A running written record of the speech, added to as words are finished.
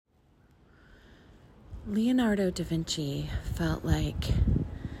Leonardo da Vinci felt like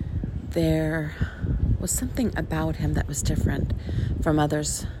there was something about him that was different from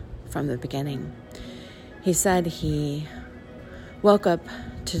others from the beginning. He said he woke up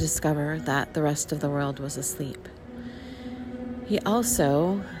to discover that the rest of the world was asleep. He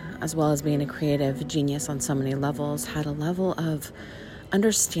also, as well as being a creative genius on so many levels, had a level of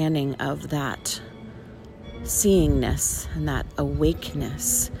understanding of that seeingness and that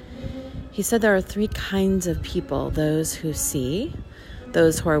awakeness. He said there are three kinds of people: those who see,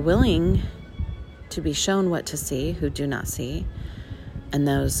 those who are willing to be shown what to see, who do not see, and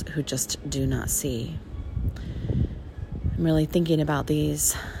those who just do not see. I'm really thinking about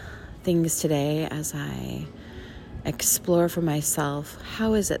these things today as I explore for myself,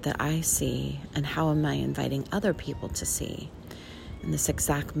 how is it that I see and how am I inviting other people to see? In this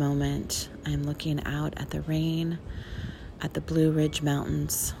exact moment, I'm looking out at the rain, at the Blue Ridge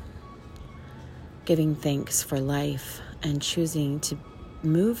Mountains, giving thanks for life and choosing to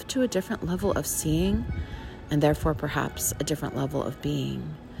move to a different level of seeing and therefore perhaps a different level of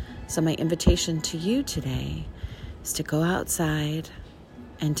being. So my invitation to you today is to go outside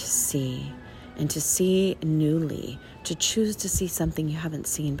and to see newly, to choose to see something you haven't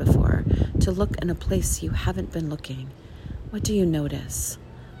seen before, to look in a place you haven't been looking. What do you notice?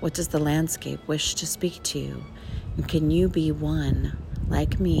 What does the landscape wish to speak to you? And can you be one,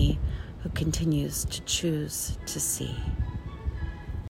 like me, who continues to choose to see?